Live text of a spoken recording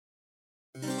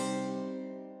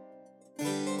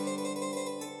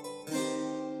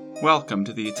Welcome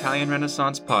to the Italian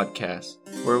Renaissance Podcast,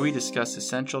 where we discuss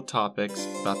essential topics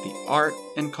about the art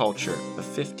and culture of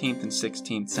 15th and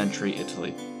 16th century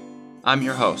Italy. I'm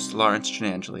your host, Lawrence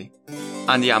Gianangeli.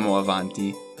 Andiamo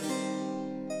avanti.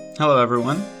 Hello,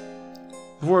 everyone.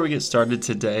 Before we get started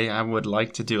today, I would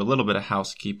like to do a little bit of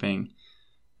housekeeping.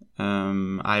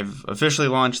 I've officially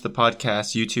launched the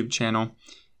podcast YouTube channel.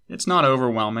 It's not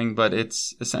overwhelming, but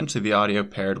it's essentially the audio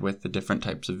paired with the different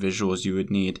types of visuals you would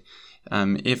need.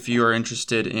 If you're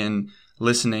interested in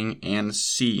listening and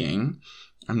seeing,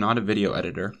 I'm not a video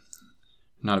editor.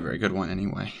 Not a very good one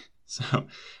anyway. So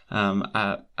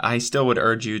I still would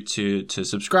urge you to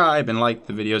subscribe and like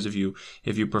the videos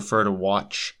if you prefer to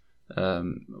watch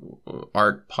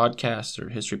art podcasts or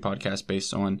history podcasts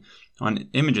based on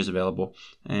images available.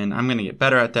 And I'm going to get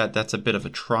better at that. That's a bit of a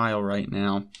trial right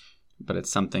now, but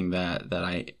it's something that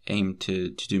I aim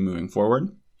to do moving forward.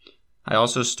 I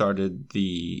also started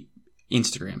the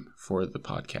Instagram for the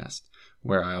podcast,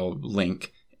 where I'll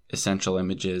link essential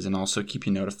images and also keep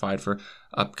you notified for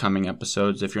upcoming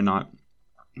episodes if you're not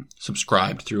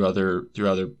subscribed through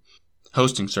other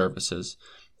hosting services,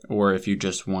 or if you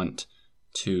just want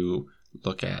to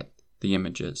look at the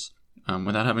images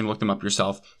without having to look them up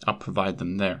yourself. I'll provide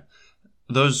them there.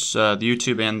 Those the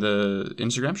YouTube and the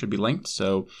Instagram should be linked,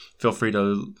 so feel free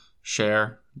to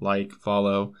share, like,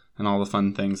 follow, and all the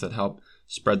fun things that help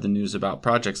spread the news about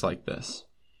projects like this.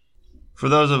 For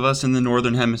those of us in the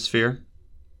Northern Hemisphere,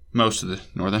 most of the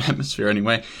Northern Hemisphere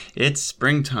anyway, it's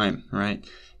springtime, right?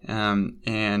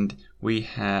 And we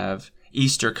have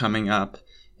Easter coming up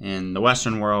in the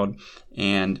Western world,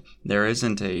 and there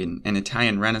isn't an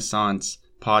Italian Renaissance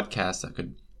podcast that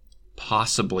could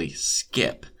possibly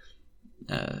skip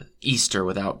Easter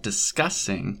without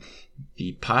discussing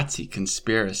the Pazzi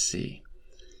Conspiracy.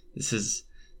 This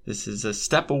is a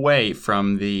step away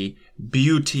from the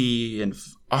beauty and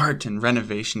art and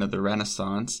renovation of the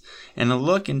Renaissance, and a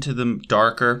look into the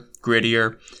darker,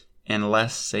 grittier, and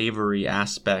less savory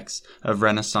aspects of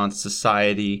Renaissance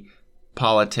society,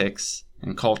 politics,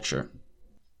 and culture.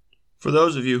 For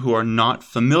those of you who are not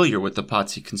familiar with the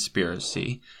Pazzi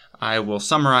Conspiracy, I will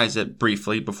summarize it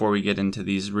briefly before we get into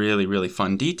these really, really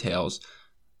fun details.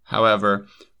 However,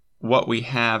 what we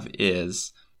have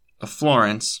is a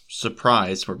Florence,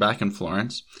 surprise, we're back in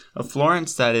Florence, a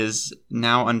Florence that is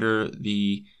now under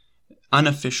the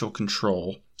unofficial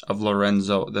control of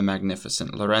Lorenzo the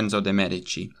Magnificent, Lorenzo de'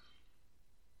 Medici.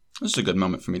 This is a good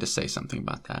moment for me to say something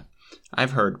about that.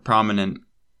 I've heard prominent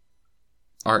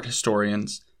art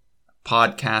historians,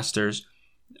 podcasters,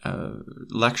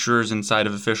 lecturers inside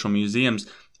of official museums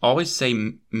always say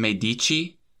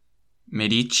Medici,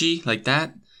 like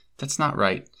that. That's not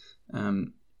right.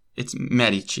 It's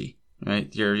Medici,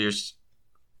 right? You're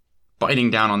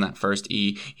biting down on that first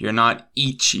E. You're not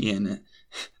Ichi in it.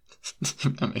 If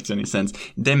that makes any sense.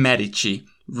 De Medici.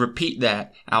 Repeat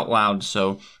that out loud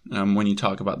so when you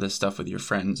talk about this stuff with your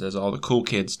friends, as all the cool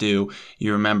kids do,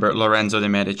 you remember Lorenzo de'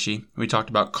 Medici. We talked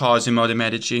about Cosimo de'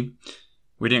 Medici.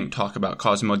 We didn't talk about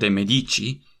Cosimo de'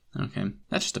 Medici. Okay,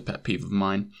 that's just a pet peeve of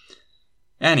mine.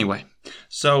 Anyway,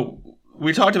 so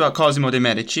we talked about Cosimo de'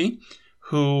 Medici,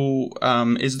 who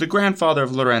is the grandfather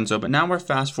of Lorenzo, but now we're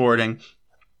fast forwarding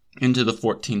into the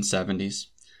 1470s,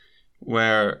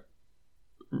 where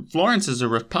Florence is a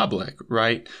republic,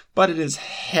 right? But it is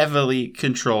heavily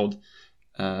controlled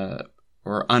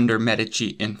or under Medici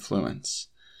influence,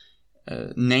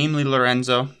 namely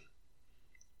Lorenzo,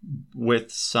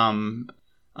 with some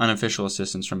unofficial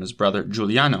assistance from his brother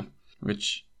Giuliano,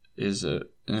 which is an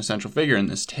essential figure in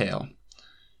this tale,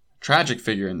 tragic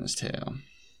figure in this tale.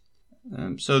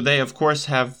 So they, of course,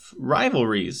 have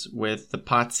rivalries with the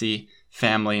Pazzi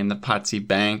family and the Pazzi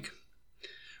Bank,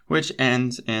 which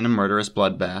ends in a murderous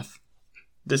bloodbath.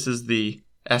 This is the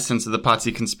essence of the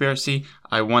Pazzi Conspiracy.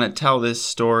 I want to tell this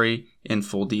story in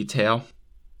full detail.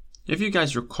 If you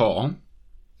guys recall,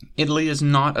 Italy is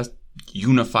not a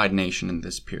unified nation in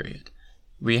this period.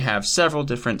 We have several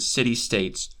different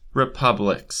city-states,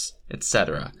 republics,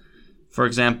 etc. For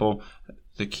example,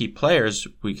 the key players,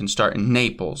 we can start in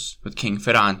Naples with King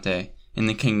Ferrante in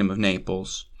the Kingdom of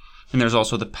Naples. And there's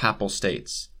also the Papal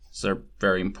States. These are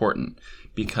very important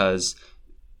because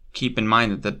keep in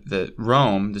mind that the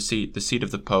Rome, the seat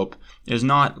of the Pope, is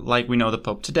not like we know the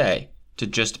Pope today, to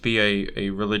just be a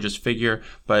religious figure,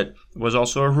 but was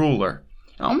also a ruler.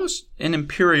 Almost an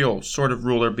imperial sort of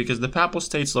ruler, because the Papal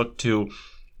States look to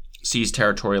seize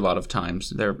territory a lot of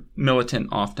times. They're militant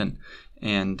often.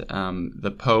 And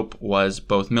the Pope was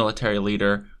both military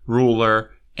leader,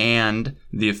 ruler, and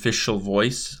the official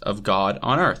voice of God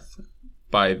on earth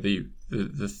by the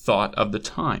thought of the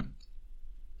time.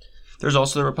 There's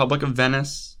also the Republic of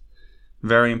Venice,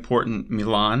 Very important,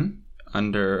 Milan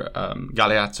under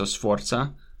Galeazzo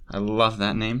Sforza. I love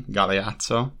that name,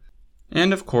 Galeazzo.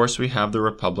 And of course, we have the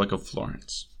Republic of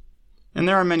Florence. And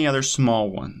there are many other small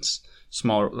ones,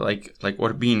 smaller like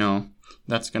Urbino,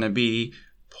 that's going to be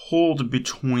pulled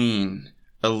between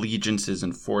allegiances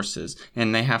and forces,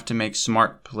 and they have to make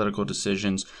smart political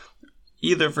decisions,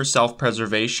 either for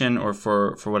self-preservation or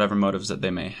for whatever motives that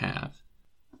they may have.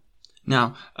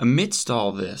 Now, amidst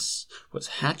all this was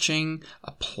hatching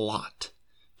a plot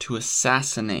to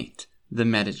assassinate the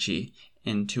Medici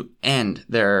and to end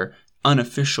their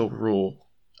unofficial rule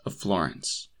of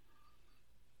Florence.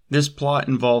 This plot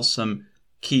involves some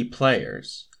key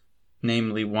players,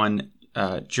 namely one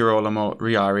Girolamo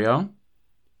Riario,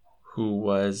 who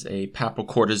was a papal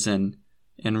courtesan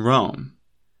in Rome,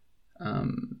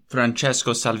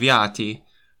 Francesco Salviati,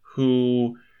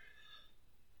 who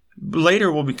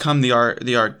later will become the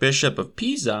Archbishop of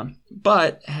Pisa,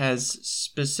 but has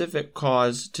specific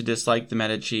cause to dislike the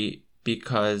Medici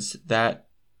because that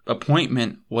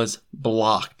appointment was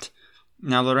blocked.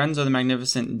 Now, Lorenzo the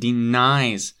Magnificent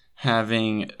denies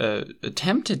having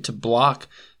attempted to block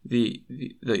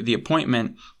the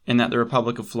appointment, and that the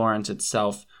Republic of Florence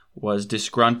itself was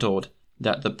disgruntled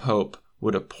that the Pope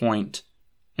would appoint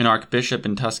an archbishop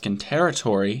in Tuscan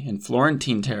territory, in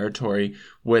Florentine territory,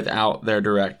 without their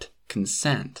direct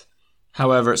consent.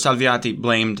 However, Salviati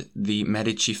blamed the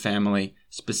Medici family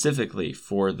specifically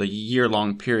for the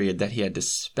year-long period that he had to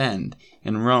spend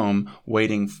in Rome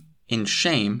waiting in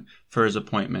shame for his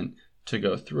appointment to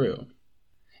go through.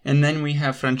 And then we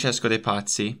have Francesco de'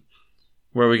 Pazzi,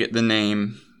 where we get the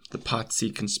name, the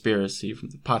Pazzi Conspiracy,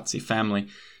 from the Pazzi family.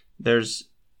 There's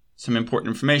some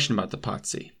important information about the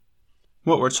Pazzi.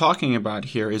 What we're talking about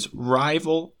here is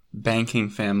rival banking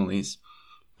families,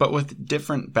 but with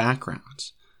different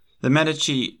backgrounds. The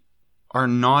Medici are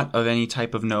not of any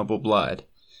type of noble blood.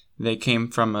 They came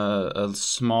from a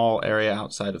small area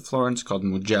outside of Florence called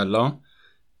Mugello,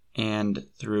 and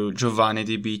through Giovanni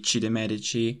di Bicci de'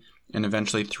 Medici, and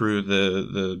eventually through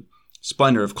the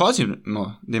splendor of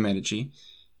Cosimo de' Medici,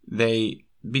 they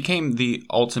became the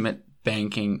ultimate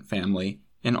banking family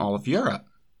in all of Europe.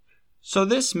 So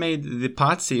this made the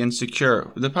Pazzi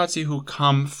insecure, the Pazzi who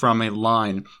come from a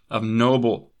line of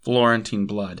noble Florentine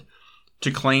blood, to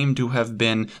claim to have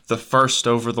been the first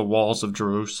over the walls of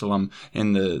Jerusalem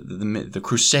in the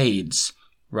Crusades,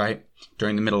 right,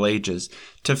 during the Middle Ages,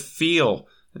 to feel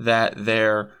that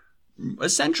their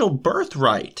essential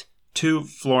birthright to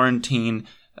Florentine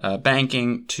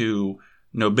banking, to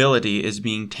nobility, is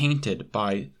being tainted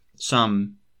by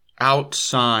some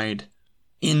outside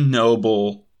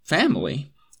ignoble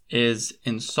family, is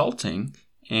insulting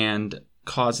and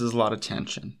causes a lot of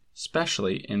tension,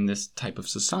 especially in this type of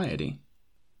society.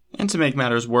 And to make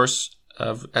matters worse,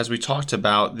 as we talked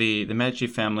about, the Medici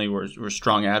family were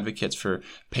strong advocates for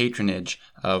patronage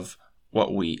of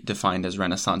what we defined as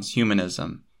Renaissance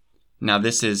humanism. Now,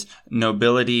 this is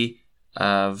nobility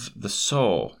of the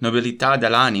soul, nobilità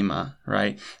dell'anima,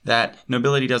 right? That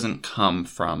nobility doesn't come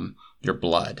from your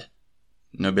blood.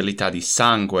 Nobilità di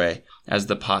sangue, as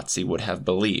the Pazzi would have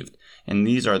believed. And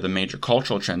these are the major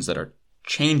cultural trends that are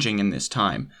changing in this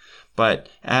time. But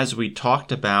as we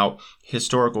talked about,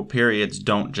 historical periods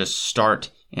don't just start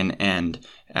and end.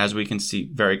 As we can see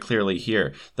very clearly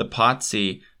here, the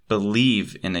Pazzi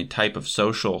believe in a type of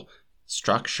social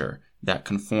structure that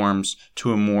conforms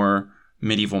to a more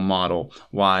medieval model,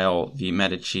 while the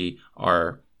Medici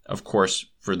are, of course,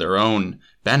 for their own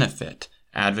benefit,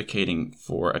 advocating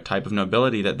for a type of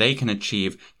nobility that they can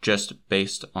achieve just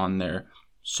based on their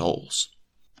souls.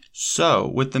 So,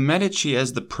 with the Medici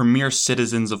as the premier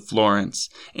citizens of Florence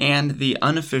and the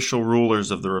unofficial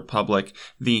rulers of the Republic,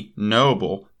 the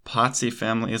noble Pazzi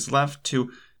family is left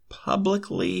to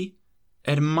publicly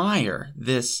admire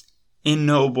this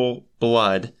ignoble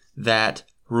blood that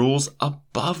rules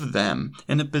above them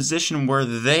in a position where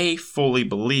they fully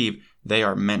believe they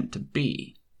are meant to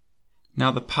be.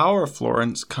 Now, the power of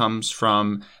Florence comes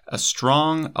from a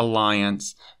strong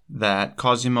alliance that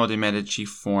Cosimo de' Medici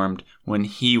formed when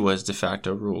he was de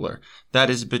facto ruler. That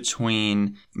is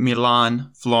between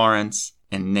Milan, Florence,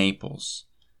 and Naples.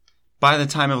 By the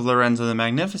time of Lorenzo the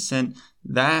Magnificent,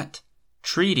 that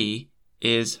treaty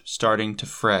is starting to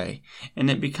fray, and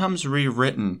it becomes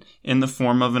rewritten in the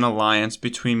form of an alliance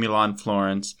between Milan,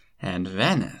 Florence, and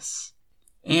Venice.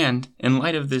 And in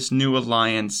light of this new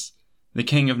alliance, the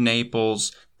King of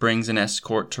Naples brings an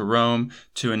escort to Rome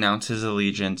to announce his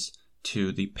allegiance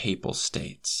to the Papal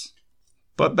States.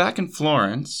 But back in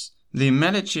Florence, the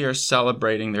Medici are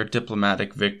celebrating their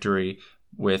diplomatic victory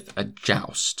with a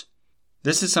joust.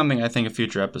 This is something I think a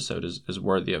future episode is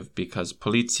worthy of, because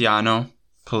Poliziano,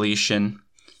 Politian,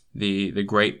 the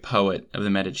great poet of the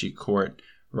Medici court,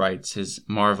 writes his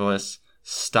marvelous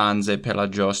stanze per la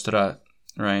giostra,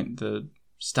 right? The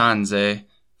stanze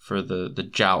for the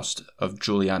joust of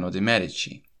Giuliano de'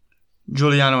 Medici.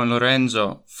 Giuliano and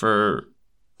Lorenzo, for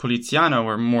Poliziano,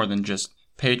 were more than just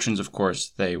patrons, of course.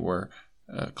 They were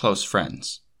close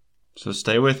friends. So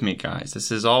stay with me, guys.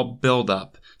 This is all build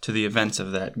up to the events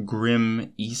of that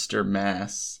grim Easter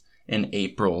Mass in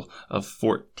April of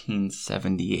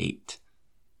 1478.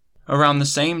 Around the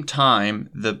same time,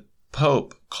 the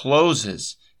Pope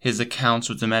closes his accounts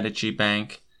with the Medici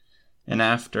Bank, and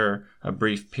after a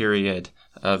brief period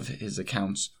of his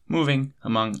accounts moving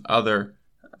among other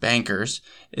bankers,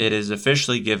 it is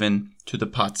officially given to the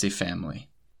Pazzi family.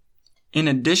 In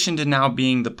addition to now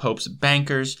being the Pope's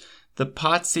bankers, the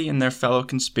Pazzi and their fellow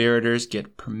conspirators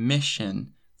get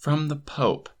permission from the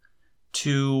Pope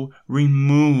to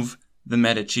remove the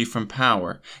Medici from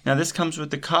power. Now, this comes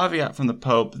with the caveat from the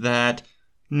Pope that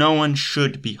no one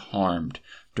should be harmed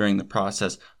during the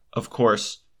process. Of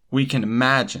course, we can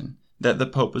imagine that the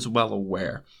Pope is well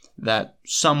aware that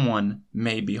someone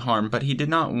may be harmed, but he did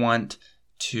not want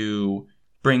to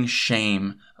bring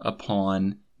shame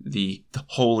upon the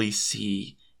Holy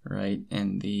See, right,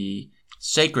 and the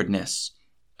sacredness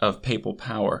of papal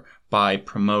power by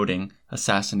promoting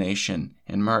assassination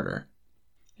and murder.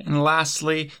 And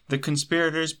lastly, the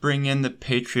conspirators bring in the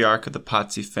patriarch of the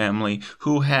Pazzi family,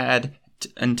 who had,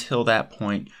 until that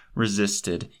point,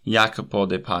 resisted Jacopo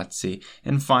de' Pazzi.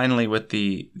 And finally, with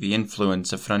the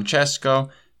influence of Francesco,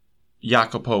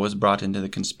 Jacopo was brought into the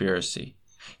conspiracy.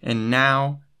 And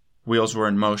now, wheels were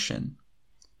in motion.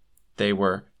 They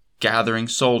were gathering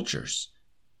soldiers.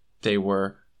 They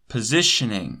were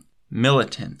positioning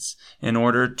militants in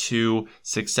order to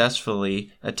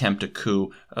successfully attempt a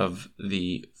coup of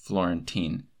the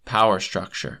Florentine power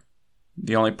structure.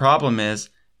 The only problem is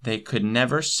they could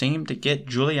never seem to get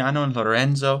Giuliano and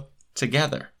Lorenzo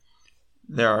together.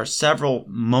 There are several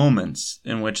moments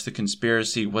in which the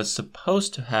conspiracy was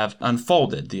supposed to have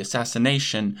unfolded. The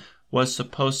assassination was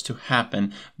supposed to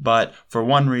happen, but for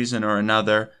one reason or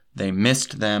another, they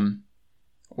missed them,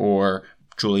 or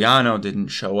Giuliano didn't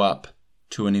show up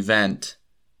to an event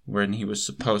when he was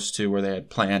supposed to, where they had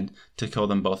planned to kill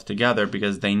them both together,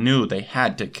 because they knew they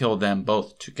had to kill them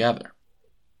both together.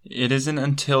 It isn't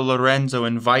until Lorenzo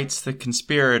invites the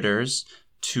conspirators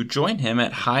to join him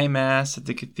at High Mass at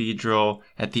the cathedral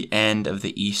at the end of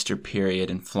the Easter period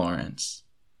in Florence.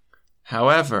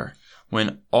 However,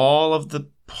 when all of the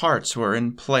parts were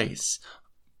in place,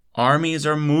 armies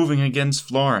are moving against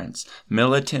Florence,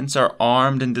 militants are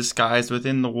armed and disguised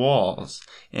within the walls,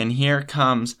 and here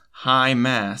comes High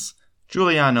Mass,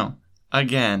 Giuliano,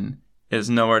 again, is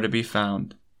nowhere to be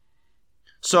found.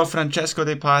 So Francesco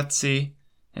de' Pazzi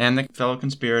and the fellow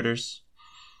conspirators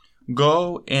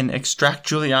go and extract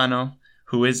Giuliano,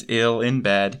 who is ill in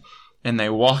bed, and they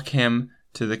walk him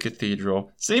to the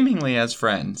cathedral, seemingly as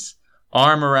friends,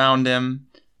 arm around him,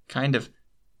 kind of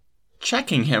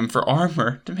checking him for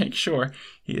armor to make sure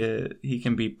he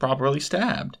can be properly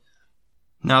stabbed.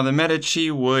 Now, the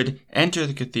Medici would enter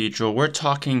the cathedral. We're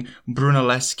talking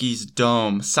Brunelleschi's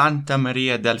dome, Santa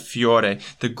Maria del Fiore,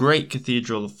 the great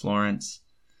cathedral of Florence.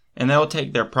 And they'll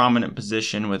take their prominent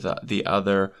position with the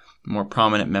other more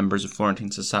prominent members of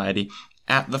Florentine society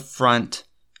at the front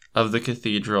of the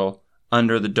cathedral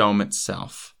under the dome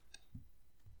itself.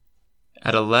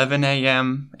 At 11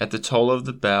 a.m., at the toll of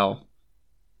the bell,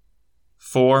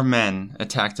 4 men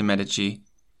attacked the Medici,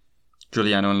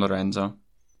 Giuliano and Lorenzo.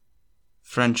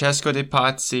 Francesco de'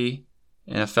 Pazzi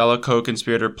and a fellow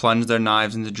co-conspirator plunged their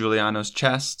knives into Giuliano's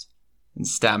chest and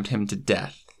stabbed him to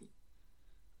death.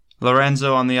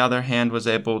 Lorenzo, on the other hand, was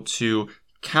able to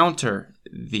counter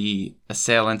the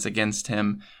assailants against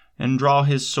him and draw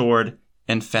his sword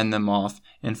and fend them off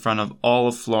in front of all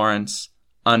of Florence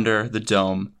under the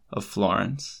dome of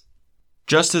Florence.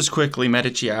 Just as quickly,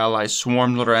 Medici allies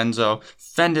swarmed Lorenzo,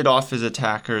 fended off his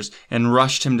attackers, and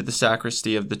rushed him to the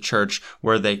sacristy of the church,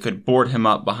 where they could board him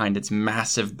up behind its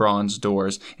massive bronze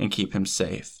doors and keep him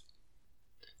safe.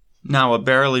 Now, a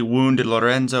barely wounded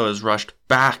Lorenzo is rushed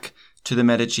back to the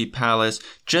Medici palace,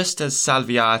 just as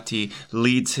Salviati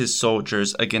leads his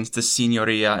soldiers against the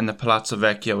Signoria in the Palazzo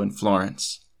Vecchio in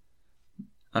Florence.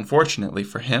 Unfortunately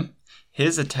for him,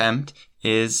 his attempt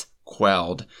is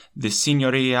quelled. The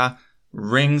Signoria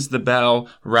rings the bell,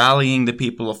 rallying the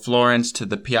people of Florence to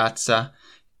the piazza,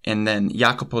 and then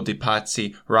Jacopo de'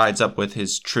 Pazzi rides up with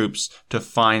his troops to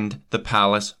find the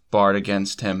palace barred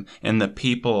against him, and the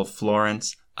people of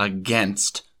Florence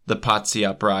against the Pazzi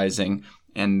uprising,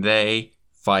 and they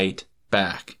fight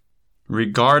back.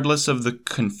 Regardless of the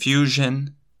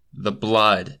confusion, the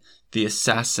blood, the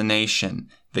assassination,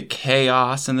 the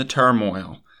chaos, and the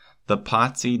turmoil, the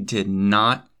Pazzi did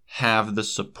not have the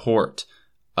support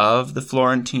of the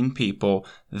Florentine people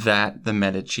that the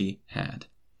Medici had.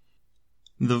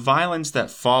 The violence that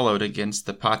followed against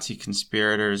the Pazzi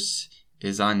conspirators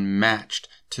is unmatched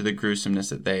to the gruesomeness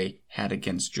that they had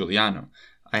against Giuliano.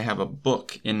 I have a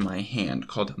book in my hand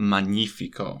called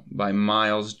Magnifico by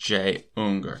Miles J.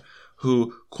 Unger,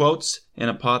 who quotes an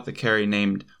apothecary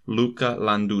named Luca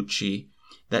Landucci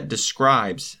that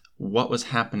describes what was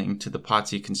happening to the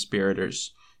Pazzi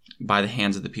conspirators by the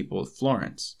hands of the people of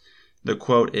Florence. The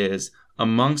quote is,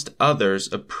 "Amongst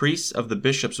others, a priest of the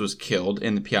bishops was killed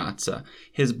in the piazza,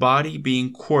 his body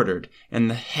being quartered and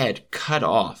the head cut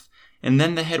off, and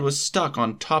then the head was stuck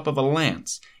on top of a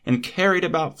lance and carried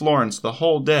about Florence the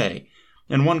whole day,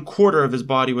 and 1/4 of his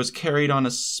body was carried on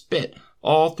a spit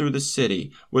all through the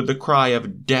city with the cry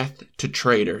of 'Death to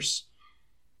traitors.'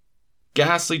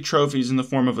 Ghastly trophies in the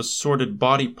form of assorted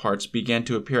body parts began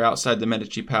to appear outside the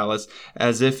Medici palace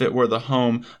as if it were the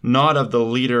home not of the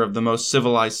leader of the most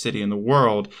civilized city in the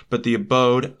world, but the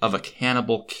abode of a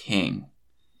cannibal king."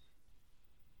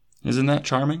 Isn't that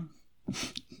charming?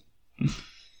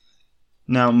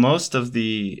 Now, most of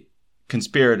the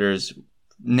conspirators,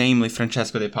 namely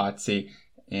Francesco de' Pazzi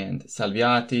and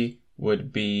Salviati,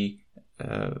 would be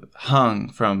hung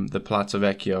from the Palazzo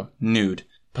Vecchio nude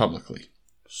publicly.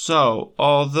 So,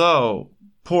 although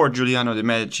poor Giuliano de'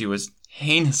 Medici was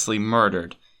heinously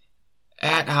murdered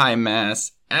at high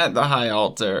mass, at the high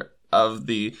altar of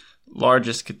the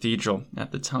largest cathedral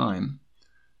at the time,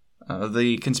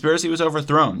 the conspiracy was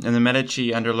overthrown, and the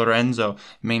Medici under Lorenzo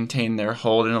maintained their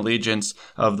hold and allegiance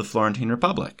of the Florentine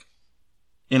Republic.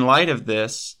 In light of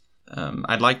this,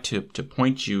 I'd like to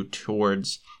point you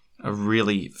towards a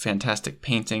really fantastic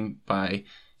painting by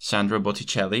Sandro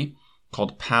Botticelli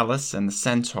called Palace and the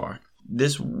Centaur.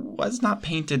 This was not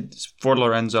painted for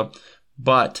Lorenzo,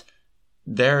 but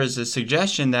there is a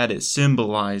suggestion that it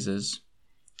symbolizes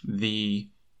the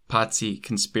Pazzi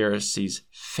conspiracy's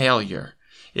failure.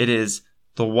 It is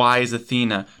the wise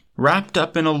Athena wrapped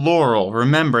up in a laurel.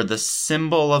 Remember, the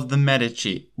symbol of the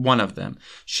Medici, one of them.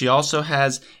 She also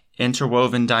has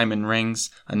interwoven diamond rings,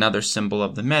 another symbol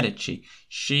of the Medici.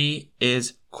 She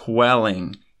is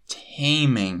quelling,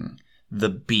 taming the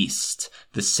beast,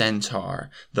 the centaur,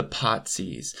 the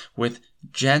Pazzis, with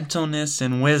gentleness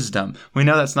and wisdom. We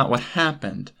know that's not what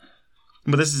happened,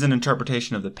 but this is an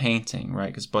interpretation of the painting, right?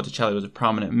 Because Botticelli was a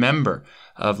prominent member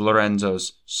of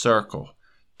Lorenzo's circle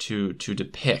to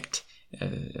depict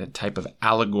a type of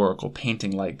allegorical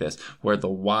painting like this, where the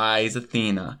wise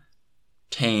Athena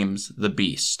tames the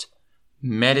beast.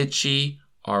 Medici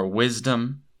are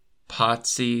wisdom,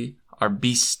 Pazzi are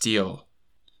bestial.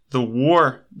 The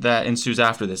war that ensues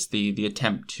after this, the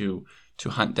attempt to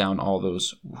hunt down all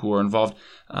those who were involved,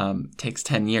 takes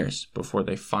 10 years before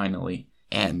they finally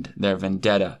end their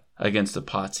vendetta against the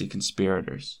Pazzi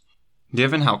conspirators.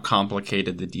 Given how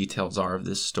complicated the details are of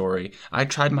this story, I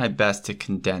tried my best to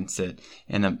condense it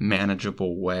in a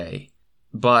manageable way.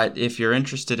 But if you're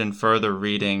interested in further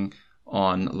reading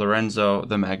on Lorenzo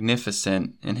the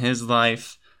Magnificent and his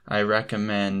life, I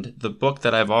recommend the book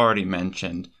that I've already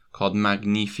mentioned called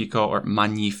Magnifico or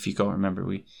Magnifico. Remember,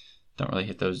 we don't really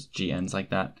hit those GNs like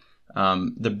that.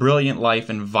 The Brilliant Life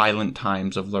and Violent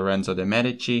Times of Lorenzo de'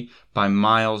 Medici by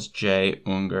Miles J.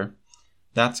 Unger.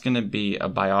 That's going to be a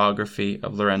biography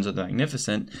of Lorenzo the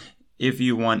Magnificent. If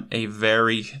you want a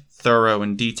very thorough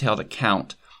and detailed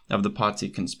account of the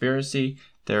Pazzi conspiracy,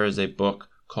 there is a book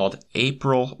called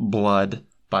April Blood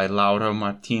by Lauro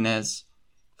Martinez,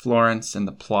 Florence and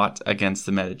the Plot Against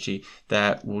the Medici,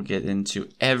 that will get into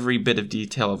every bit of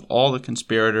detail of all the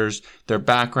conspirators, their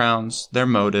backgrounds, their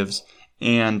motives,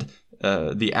 and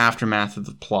the aftermath of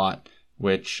the plot,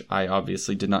 which I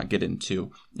obviously did not get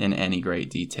into in any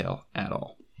great detail at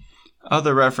all.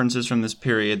 Other references from this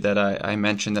period that I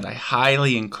mentioned that I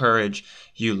highly encourage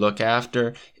you look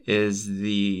after is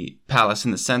the Palace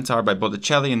and the Centaur by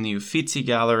Botticelli in the Uffizi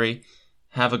Gallery.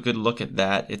 Have a good look at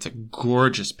that. It's a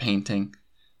gorgeous painting.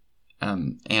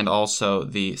 And also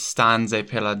the Stanze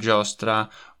per la Giostra,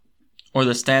 or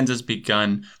the stanzas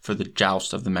begun for the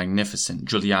Joust of the Magnificent,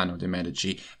 Giuliano de'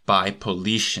 Medici, by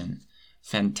Politian.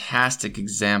 Fantastic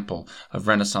example of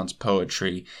Renaissance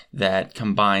poetry that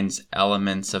combines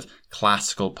elements of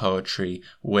classical poetry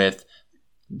with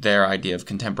their idea of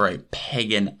contemporary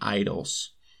pagan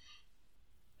idols.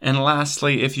 And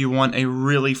lastly, if you want a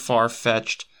really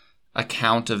far-fetched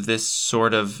account of this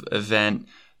sort of event,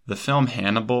 the film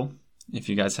Hannibal, if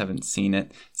you guys haven't seen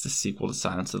it, it's the sequel to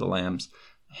Silence of the Lambs.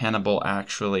 Hannibal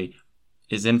actually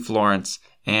is in Florence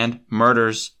and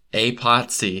murders a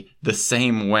Pazzi the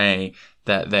same way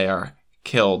that they are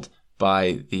killed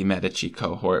by the Medici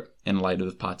cohort in light of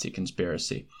the Pazzi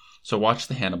Conspiracy. So watch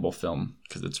the Hannibal film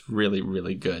because it's really,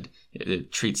 really good.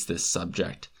 It treats this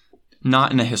subject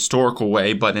not in a historical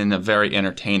way, but in a very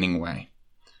entertaining way.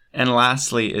 And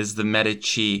lastly is the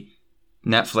Medici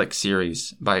Netflix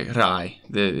series by Rai,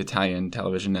 the Italian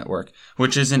television network,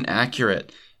 which is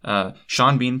inaccurate.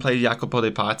 Sean Bean plays Jacopo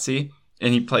de Pazzi,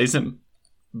 and he plays him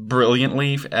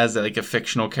brilliantly as like a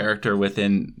fictional character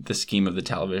within the scheme of the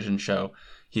television show.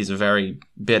 He's a very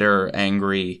bitter,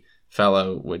 angry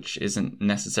fellow, which isn't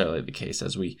necessarily the case.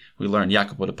 As we learn,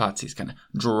 Jacopo de Pazzi is kind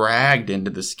of dragged into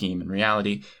the scheme in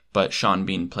reality, but Sean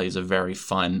Bean plays a very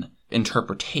fun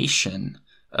interpretation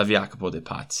of Jacopo de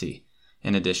Pazzi,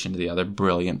 in addition to the other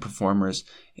brilliant performers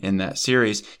in that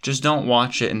series. Just don't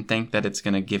watch it and think that it's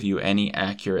going to give you any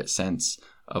accurate sense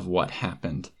of what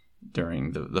happened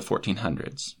during the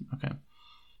 1400s. Okay.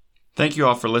 Thank you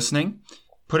all for listening.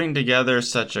 Putting together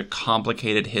such a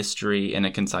complicated history in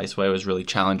a concise way was really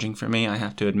challenging for me, I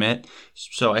have to admit.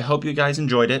 So I hope you guys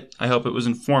enjoyed it. I hope it was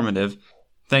informative.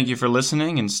 Thank you for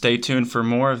listening, and stay tuned for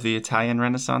more of the Italian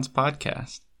Renaissance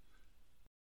podcast.